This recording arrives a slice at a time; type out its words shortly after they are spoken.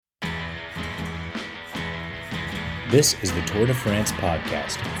This is the Tour de France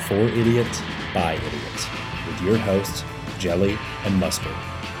podcast for idiots by idiots with your hosts, Jelly and Mustard,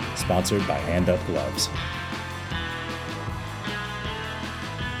 sponsored by HANDUP Gloves.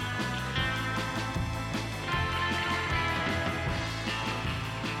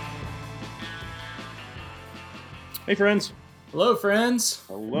 Hey, friends. Hello, friends.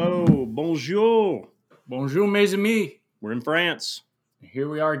 Hello. Bonjour. Bonjour, mes amis. We're in France. Here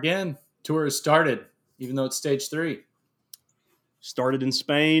we are again. Tour has started, even though it's stage 3. Started in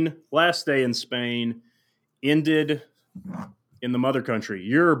Spain, last day in Spain, ended in the mother country.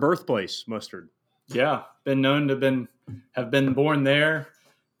 Your birthplace, Mustard. Yeah, been known to have been born there,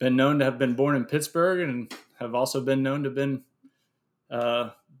 been known to have been born in Pittsburgh, and have also been known to have been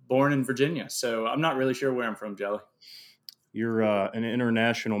born in Virginia. So I'm not really sure where I'm from, Jelly. You're an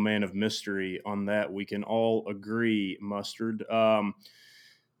international man of mystery on that. We can all agree, Mustard.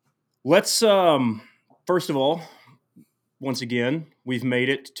 Let's, first of all, once again, we've made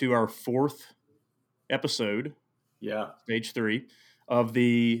it to our 4th episode, stage 3, of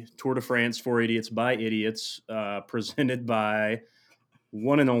the Tour de France for Idiots by Idiots, presented by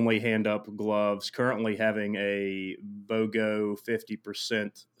one and only HANDUP Gloves, currently having a BOGO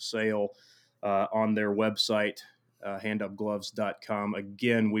 50% sale on their website, handupgloves.com.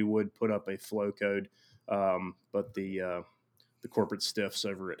 Again, we would put up a flow code, but the corporate stiffs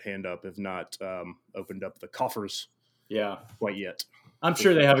over at HANDUP have not opened up the coffers quite yet. I'm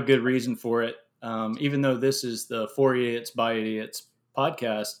sure they have a good reason for it. Even though this is the For Idiots by Idiots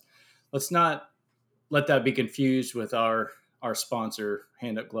podcast, let's not let that be confused with our sponsor,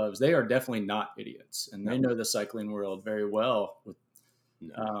 HANDUP Gloves. They are definitely not idiots, and they know the cycling world very well with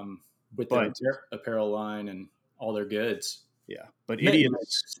their apparel line and all their goods. Yeah, but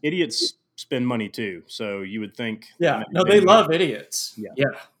idiots spend money too, so you would think. Yeah, they love idiots. Yeah,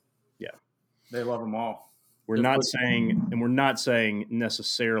 they love them all. We're not saying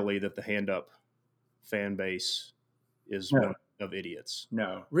necessarily that the HANDUP fan base is one of idiots.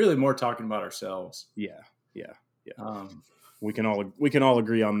 No, really more talking about ourselves. Yeah. We can all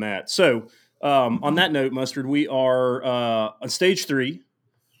agree on that. So, on that note, Mustard, we are on stage 3,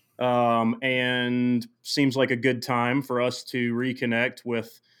 and seems like a good time for us to reconnect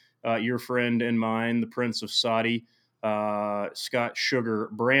with your friend and mine, the Prince of Saudi, Scott Sugar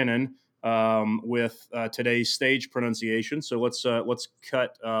Brannon, with today's stage pronunciation. So let's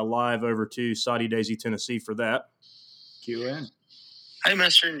cut live over to Saudi Daisy, Tennessee for that. Cue in. Hey,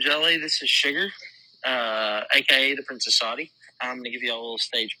 Mustard and Jelly. This is Sugar, a.k.a. the Prince of Saudi. I'm going to give you all a little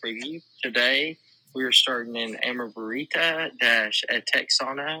stage preview. Today, we are starting in Amarberita at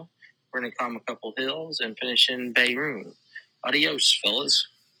Texano. We're going to climb a couple hills and finish in Beirut. Adios, fellas.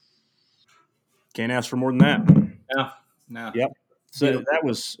 Can't ask for more than that. No. Yep. So that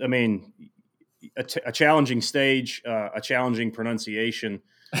was, a challenging stage, a challenging pronunciation.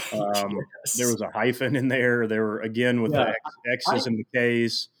 Yes. There was a hyphen in there. There were, again, with the X's and the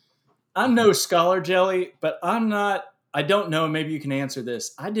K's. I'm no scholar, Jelly, but I don't know. Maybe you can answer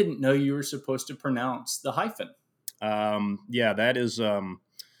this. I didn't know you were supposed to pronounce the hyphen. That is, I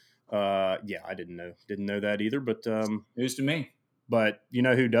didn't know that either, but, news to me. But you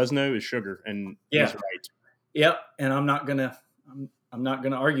know who does know is Sugar, and he's right. Yep. And I'm not gonna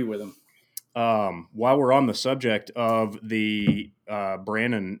argue with him. While we're on the subject of the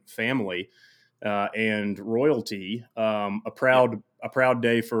Brannon family and royalty, a proud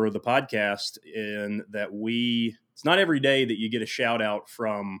day for the podcast in that it's not every day that you get a shout out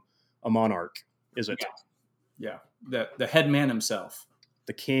from a monarch, is it? Yeah. The head man himself,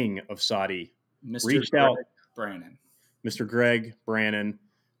 the king of Saudi, Mr. Greg Brannon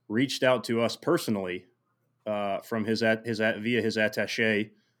reached out to us personally from via his attaché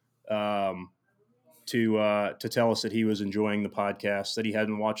to tell us that he was enjoying the podcast, that he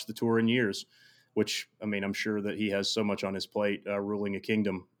hadn't watched the tour in years, which, I'm sure that he has so much on his plate, ruling a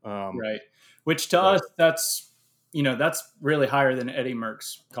kingdom. Right. Which to us, that's really higher than Eddie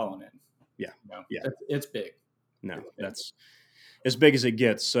Merckx calling in. Yeah. It's big. That's as big as it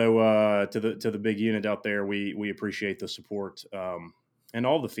gets. So to the big unit out there, we appreciate the support and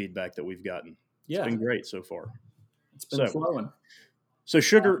all the feedback that we've gotten. It's been great so far. It's been flowing. So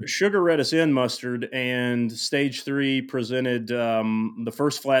Sugar read us in, Mustard, and stage 3 presented the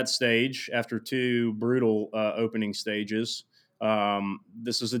first flat stage after 2 brutal opening stages.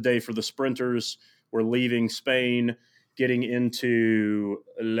 This is a day for the sprinters. We're leaving Spain, getting into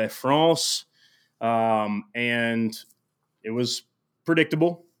La France, and it was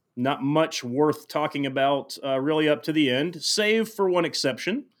predictable. Not much worth talking about really up to the end, save for one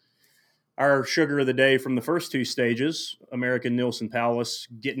exception. Our Sugar of the day from the first 2 stages, American Nielsen Palace,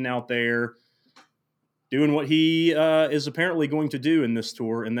 getting out there, doing what he is apparently going to do in this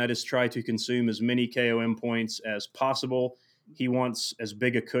tour, and that is try to consume as many KOM points as possible. He wants as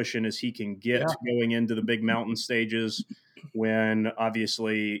big a cushion as he can get going into the big mountain stages when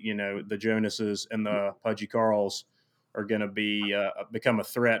obviously, the Jonases and the Pudgy Carls are going to be become a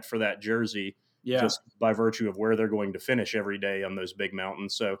threat for that jersey just by virtue of where they're going to finish every day on those big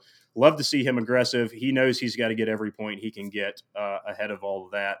mountains. So love to see him aggressive. He knows he's got to get every point he can get ahead of all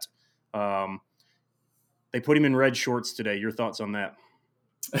of that. They put him in red shorts today. Your thoughts on that?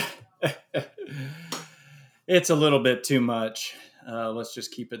 It's a little bit too much. Let's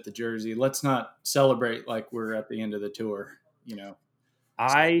just keep it the jersey. Let's not celebrate like we're at the end of the tour.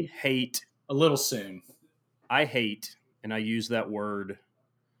 I hate a little soon. I hate, and I use that word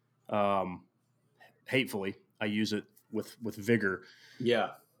hatefully. I use it with vigor.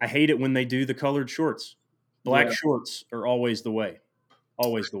 Yeah. I hate it when they do the colored shorts. Black shorts are always the way.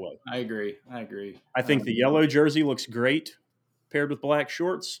 Always the way. I agree. I think the yellow jersey looks great paired with black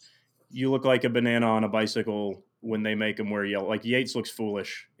shorts. You look like a banana on a bicycle when they make him wear yellow. Like Yates looks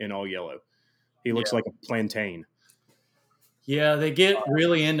foolish in all yellow. He looks like a plantain. Yeah, they get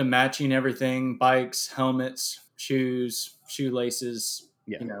really into matching everything: bikes, helmets, shoes, shoelaces,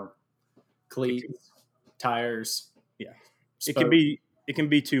 cleats, tires. Yeah. Spokes. It can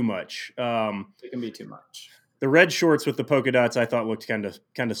be too much. It can be too much. The red shorts with the polka dots I thought looked kind of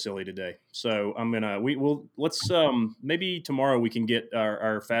silly today. So let's maybe tomorrow we can get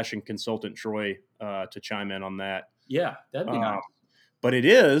our fashion consultant Troy to chime in on that. Yeah, that'd be nice. But it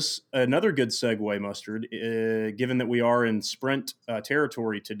is another good segue, Mustard, given that we are in sprint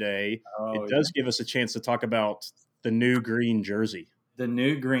territory today. It does give us a chance to talk about the new green jersey. The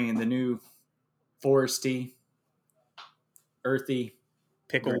new green, the new foresty, earthy,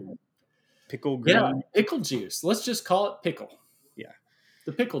 pickle green. Yeah, pickle juice. Let's just call it pickle. Yeah.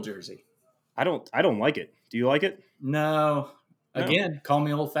 The pickle jersey. I don't like it. Do you like it? No. Again, call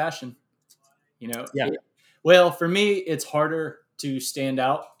me old fashioned. Yeah. Well, for me, it's harder to stand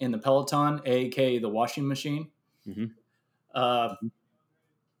out in the Peloton, aka the washing machine. Mm-hmm. I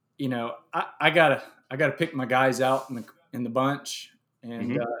gotta pick my guys out in the bunch,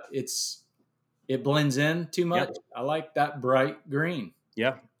 and it blends in too much. Yep. I like that bright green.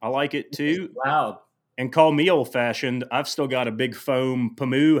 Yeah, I like it too. It's loud. And call me old fashioned. I've still got a big foam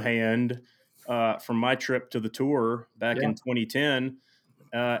Pamu hand from my trip to the tour back in 2010.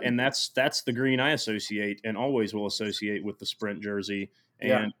 And that's the green I associate and always will associate with the sprint jersey.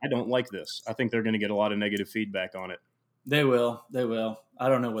 And I don't like this. I think they're going to get a lot of negative feedback on it. They will. I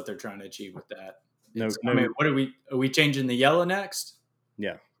don't know what they're trying to achieve with that. No. I mean, are we changing the yellow next?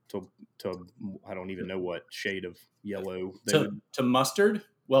 Yeah. To I don't even know what shade of yellow. To mustard?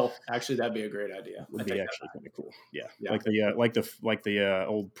 Well, actually, that'd be a great idea. Would be actually kind of cool. Yeah. Like the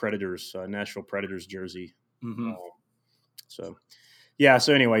old Predators, Nashville Predators jersey. Mm-hmm. So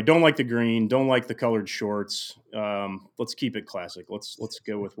anyway, don't like the green, don't like the colored shorts. Let's keep it classic. Let's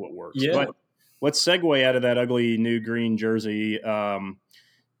go with what works. Yeah. But let's segue out of that ugly new green jersey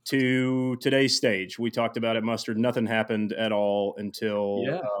to today's stage. We talked about it, Mustard. Nothing happened at all until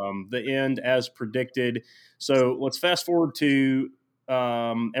the end as predicted. So let's fast forward to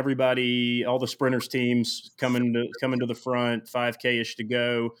everybody, all the sprinters teams coming to the front, 5K-ish to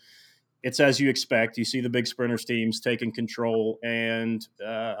go. It's as you expect. You see the big sprinters teams taking control, and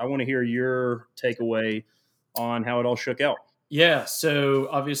I want to hear your takeaway on how it all shook out. Yeah, so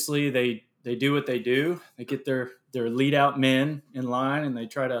obviously they do what they do. They get their lead out men in line, and they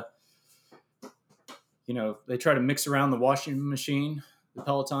try to mix around the washing machine, the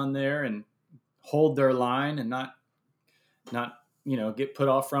Peloton there, and hold their line and not get put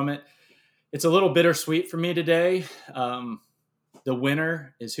off from it. It's a little bittersweet for me today. The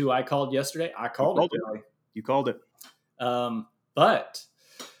winner is who I called yesterday. I called it. You called it. But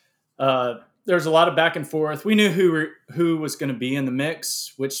there's a lot of back and forth. We knew who was going to be in the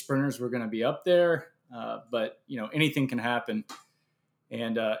mix, which sprinters were going to be up there. But anything can happen,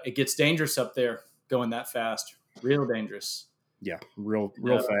 and it gets dangerous up there going that fast. Real dangerous. Yeah, real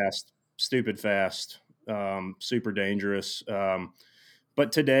fast, stupid fast, super dangerous.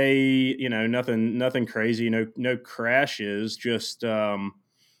 But today, nothing crazy, no crashes, just a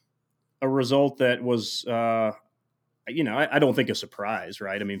result that was, I don't think a surprise,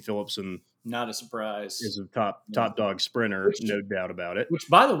 right? I mean, Phillipson, not a surprise, is a top dog sprinter, no doubt about it. Which,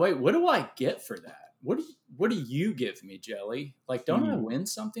 by the way, what do I get for that? What do you give me, Jelly? Like, don't I win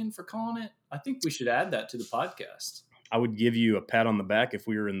something for calling it? I think we should add that to the podcast. I would give you a pat on the back if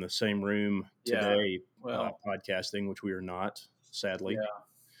we were in the same room today, podcasting, which we are not, sadly.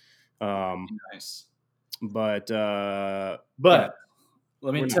 Yeah. Nice. But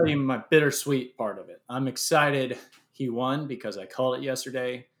let me tell you my bittersweet part of it. I'm excited he won because I called it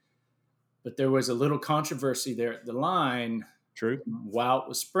yesterday, but there was a little controversy there at the line. True. Wout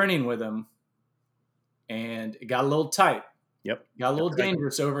was sprinting with him, and it got a little tight. Yep. Got a little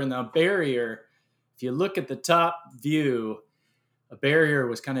dangerous over in the barrier. If you look at the top view, a barrier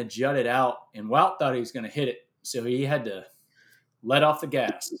was kind of jutted out, and Wout thought he was going to hit it, so he had to let off the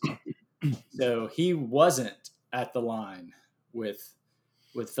gas. So he wasn't at the line with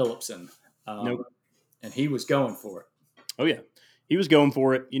Philipsen. Nope. And he was going for it. Oh, yeah. He was going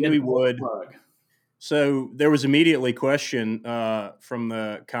for it. You knew he would. So there was immediately question from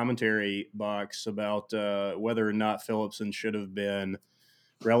the commentary box about whether or not Philipsen should have been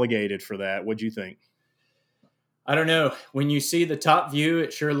relegated for that. What'd you think? I don't know. When you see the top view,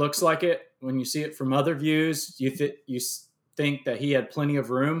 it sure looks like it. When you see it from other views, you think that he had plenty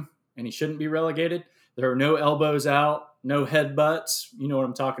of room and he shouldn't be relegated. There are no elbows out, no headbutts. You know what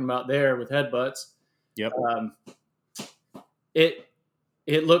I'm talking about there with headbutts. Yep.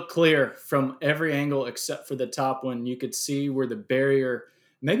 It looked clear from every angle except for the top one. You could see where the barrier.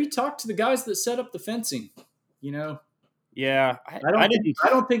 Maybe talk to the guys that set up the fencing. You know. Yeah, I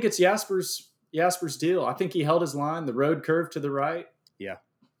don't think it's Jasper's deal. I think he held his line. The road curved to the right.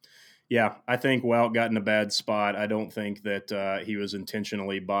 Yeah. I think Wout got in a bad spot. I don't think that he was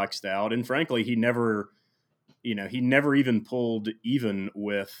intentionally boxed out, and frankly, he never even pulled even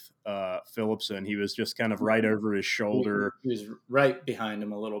with Philipsen. He was just kind of right over his shoulder. He was right behind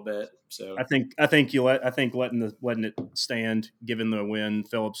him a little bit. So I think letting it stand, given the win,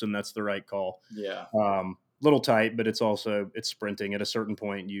 Philipsen, that's the right call. Yeah. Little tight, but it's sprinting. At a certain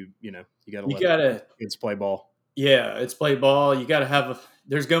point, you got to let kids play ball. Yeah, it's play ball. You got to have.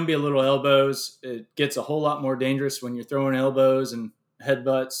 There's going to be a little elbows. It gets a whole lot more dangerous when you're throwing elbows and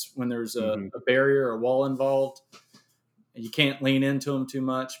headbutts when there's a barrier or a wall involved. You can't lean into them too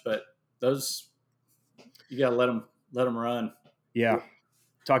much, but those you got to let them run. Yeah.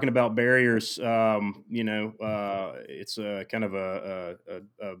 Talking about barriers, it's a kind of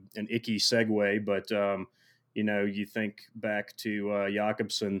an icky segue, but you think back to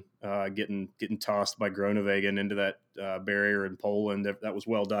Jakobsen getting tossed by Groenewegen into that barrier in Poland. That was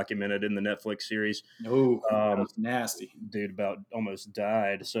well documented in the Netflix series. Oh, that was nasty. Dude about almost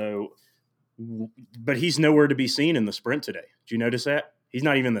died. So, but he's nowhere to be seen in the sprint today. Did you notice that? He's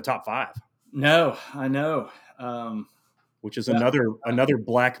not even in the top 5. No, I know. Which is another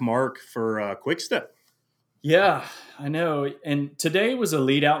black mark for Quick-Step. Yeah, I know. And today was a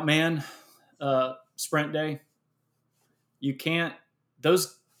lead out man sprint day. You can't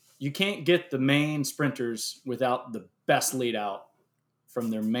get the main sprinters without the best lead out from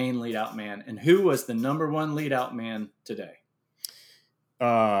their main lead out man. And who was the number 1 lead out man today?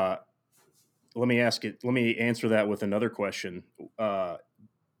 Let me answer that with another question.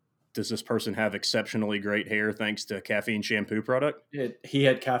 Does this person have exceptionally great hair thanks to caffeine shampoo product? He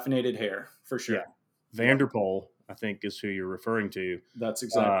had caffeinated hair for sure. Yeah. Van der Poel, I think, is who you're referring to. That's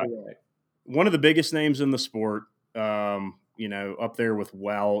exactly right. One of the biggest names in the sport, up there with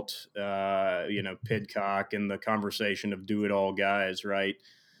Wout, Pidcock, and the conversation of do-it-all guys, right?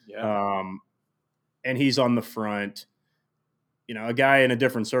 Yeah. And he's on the front. A guy in a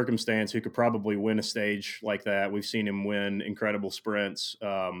different circumstance who could probably win a stage like that. We've seen him win incredible sprints.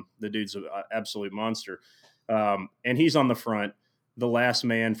 The dude's an absolute monster. And he's on the front. The last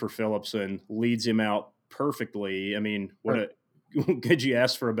man for Philipsen leads him out perfectly. I mean, could you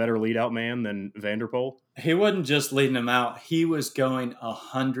ask for a better lead out man than Van der Poel? He wasn't just leading him out. He was going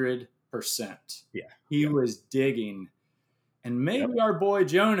 100%. Yeah. He was digging. And maybe our boy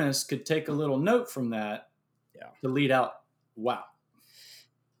Jonas could take a little note from that to lead out. Wow.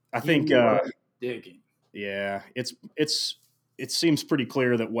 I think digging. Yeah, it seems pretty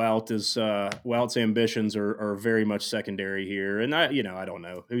clear that Wout's ambitions are very much secondary here, and I don't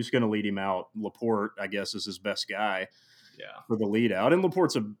know who's going to lead him out. Laporte, I guess, is his best guy. Yeah. For the lead out, and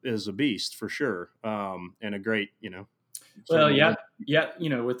Laporte's is a beast for sure, and a great Well,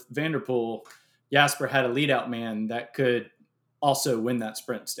 with Van der Poel, Jasper had a lead out man that could also win that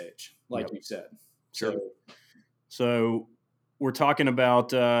sprint stage, like you said. Sure. So we're talking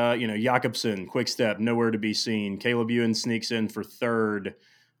about, Jakobsen, Quick-Step, nowhere to be seen. Caleb Ewan sneaks in for 3rd,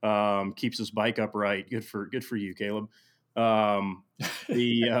 keeps his bike upright. Good for you, Caleb. The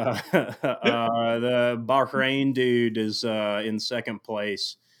Bahrain dude is in 2nd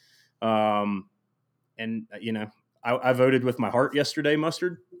place. And I voted with my heart yesterday,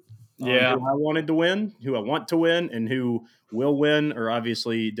 Mustard. Yeah. Who I wanted to win, who I want to win, and who will win are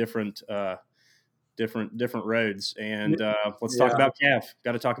obviously different roads. And let's talk about Cav.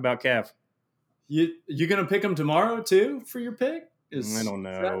 Got to talk about Cav. You gonna pick him tomorrow too for your pick? I don't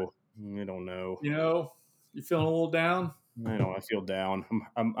know. I don't know. You feeling a little down? I feel down.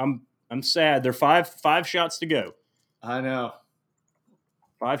 I'm sad. There are five shots to go. I know.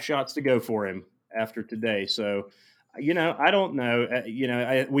 5 shots to go for him after today. So, I don't know.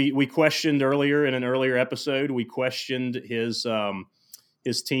 We questioned earlier in an earlier episode. We questioned his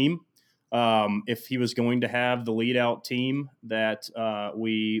team, if he was going to have the lead out team that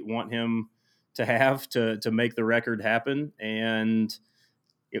we want him to have to make the record happen, and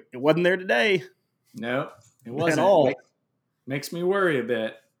it wasn't there today. No, it wasn't at all. Makes me worry a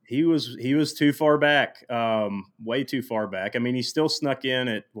bit. He was too far back, way too far back. I mean, he still snuck in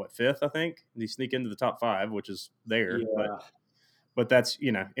at fifth, I think. He sneak into the top 5, which is there. Yeah. But that's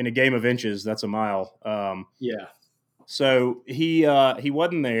in a game of inches, that's a mile. Yeah. So he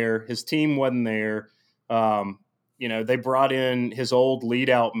wasn't there. His team wasn't there. They brought in his old lead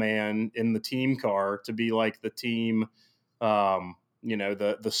out man in the team car to be like the team, the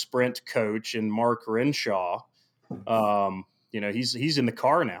sprint coach, and Mark Renshaw. He's in the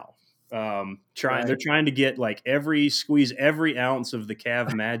car now. They're trying to get squeeze every ounce of the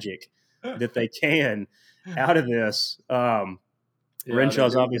Cav magic that they can out of this.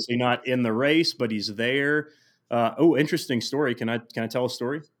 Renshaw's obviously not in the race, but he's there. Interesting story. Can I tell a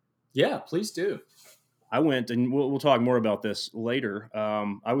story? Yeah, please do. I went, and we'll talk more about this later.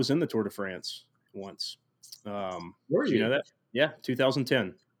 I was in the Tour de France once. Were you? You know that? Yeah,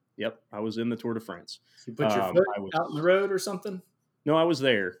 2010. Yep, I was in the Tour de France. You put your foot out in the road or something? No, I was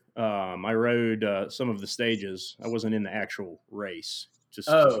there. I rode some of the stages. I wasn't in the actual race. Just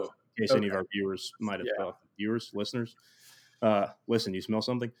in case any of our viewers might have listeners. Listen, you smell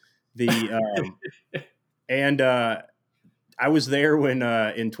something? And I was there when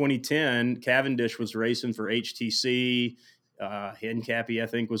in 2010 Cavendish was racing for HTC. Hincapie, I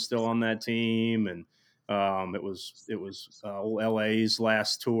think, was still on that team, and it was old LA's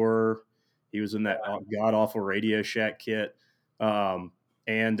last tour. He was in that god awful Radio Shack kit.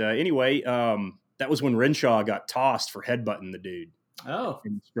 Anyway, that was when Renshaw got tossed for headbutting the dude. Oh,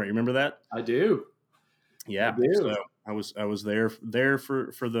 you remember that? I do. Yeah. I do. So I was there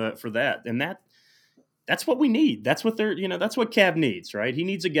for that, and that's what we need. That's what that's what Cav needs, right? He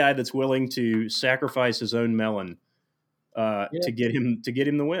needs a guy that's willing to sacrifice his own melon to get him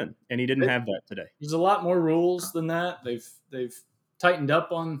the win, and he didn't have that today. There's a lot more rules than that. They've tightened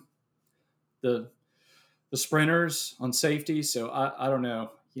up on the sprinters on safety. So I don't know.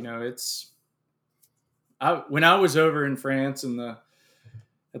 When I was over in France and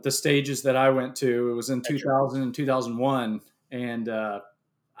at the stages that I went to, it was in 2000 and 2001, and I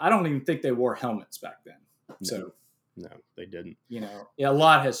don't even think they wore helmets back then. No, they didn't. A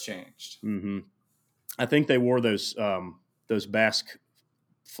lot has changed. Mm-hmm. I think they wore those Basque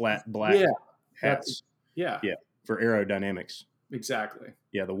flat black hats. Yeah, for aerodynamics. Exactly.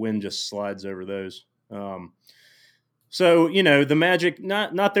 Yeah, the wind just slides over those. So the magic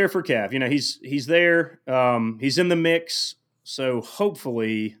not there for Cav. He's there. He's in the mix. So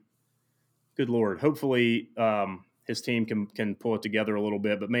hopefully, good Lord, his team can pull it together a little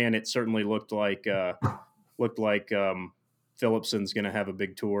bit. But man, it certainly looked like Philipsen's going to have a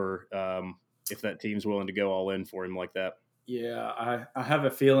big tour if that team's willing to go all in for him like that. Yeah, I have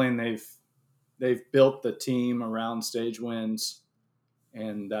a feeling they've built the team around stage wins,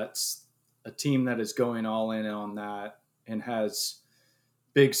 and that's a team that is going all in on that and has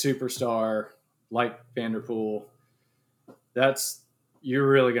big superstar like Vanderpool. You're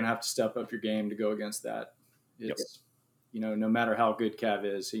really going to have to step up your game to go against that. It's, no matter how good Cav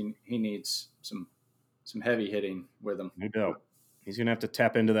is, he needs some heavy hitting with him. No doubt. He's going to have to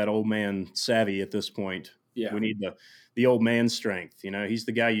tap into that old man savvy at this point. Yeah. We need the old man strength. He's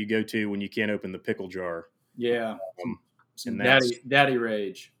the guy you go to when you can't open the pickle jar. Yeah. Some daddy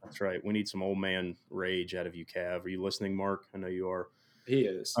rage. That's right. We need some old man rage out of you, Cav. Are you listening, Mark? I know you are. He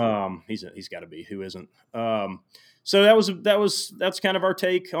is. He's got to be. Who isn't? So that's kind of our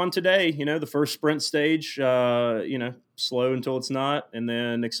take on today. The first sprint stage. Slow until it's not, and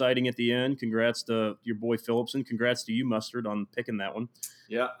then exciting at the end. Congrats to your boy Philipsen. Congrats to you, Mustard, on picking that one.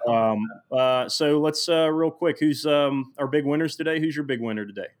 Yeah. So let's real quick. Who's our big winners today? Who's your big winner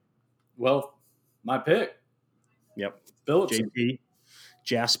today? Well, my pick. Yep. Philipsen. JP.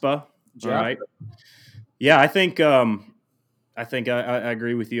 Jasper. All right. Yeah, I think I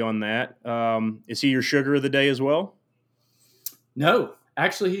agree with you on that. Is he your sugar of the day as well? No,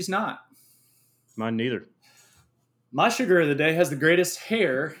 actually, he's not. Mine neither. My sugar of the day has the greatest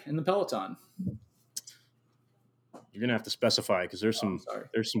hair in the peloton. You're gonna have to specify because there's some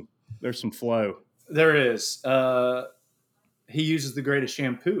flow. There is. He uses the greatest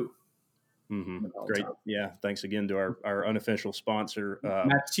shampoo. Mm-hmm. Great. Yeah. Thanks again to our unofficial sponsor,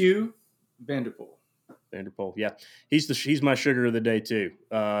 Matthew Vanderpool. Yeah. He's my sugar of the day too.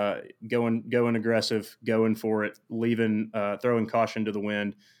 Going aggressive, going for it, throwing caution to the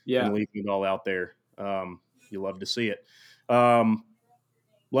wind and leaving it all out there. You love to see it.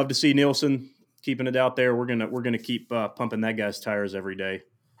 Love to see Nielsen keeping it out there. We're gonna keep pumping that guy's tires every day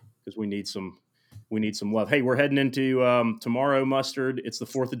because we need some love. Hey, we're heading into tomorrow, Mustard. It's the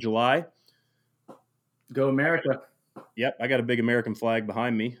 4th of July. Go America. Yep, I got a big American flag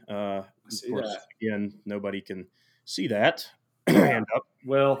behind me. Of course, that. Again, nobody can see that. Hand up.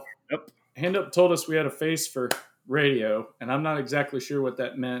 Well, Hand Up told us we had a face for radio, and I'm not exactly sure what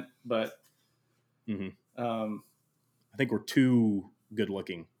that meant, but I think we're too good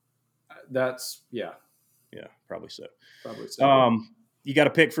looking. That's probably so. You got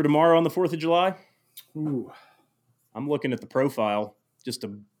a pick for tomorrow on the 4th of July? Ooh, I'm looking at the profile just to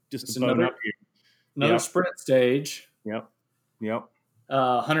bone up here. Another sprint stage. Yep.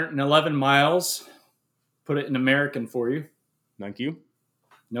 111 miles. Put it in American for you. Thank you.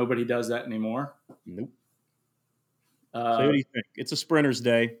 Nobody does that anymore. Nope. So what do you think? It's a sprinter's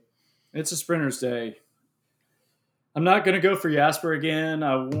day. It's a sprinter's day. I'm not going to go for Jasper again.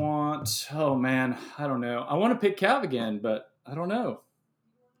 I don't know. I want to pick Cav again, but I don't know.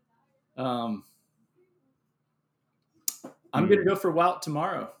 I'm going to go for Wout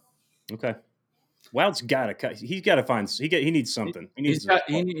tomorrow. Okay. Wout's got to. He's got to find. He needs something. He's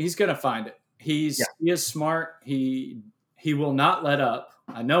going to find it. He is smart. He will not let up.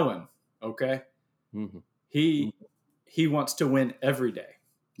 I know him. Okay. Mm-hmm. He wants to win every day.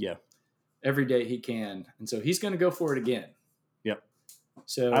 Yeah. Every day he can, and so he's going to go for it again. Yep.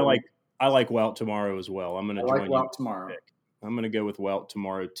 So I like Wout tomorrow as well. I'm going to join Wout tomorrow. I'm going to go with Wout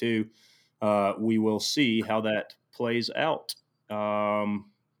tomorrow too. We will see how that plays out.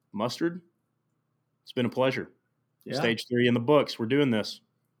 Mustard, it's been a pleasure. Yeah. Stage 3 in the books. We're doing this.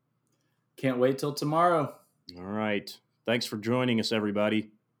 Can't wait till tomorrow. All right. Thanks for joining us,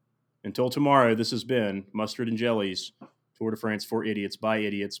 everybody. Until tomorrow, this has been Mustard and Jellies, Tour de France for Idiots by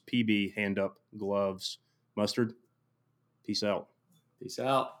Idiots, PB, Hand Up, Gloves. Mustard, peace out. Peace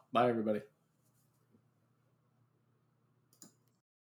out. Bye, everybody.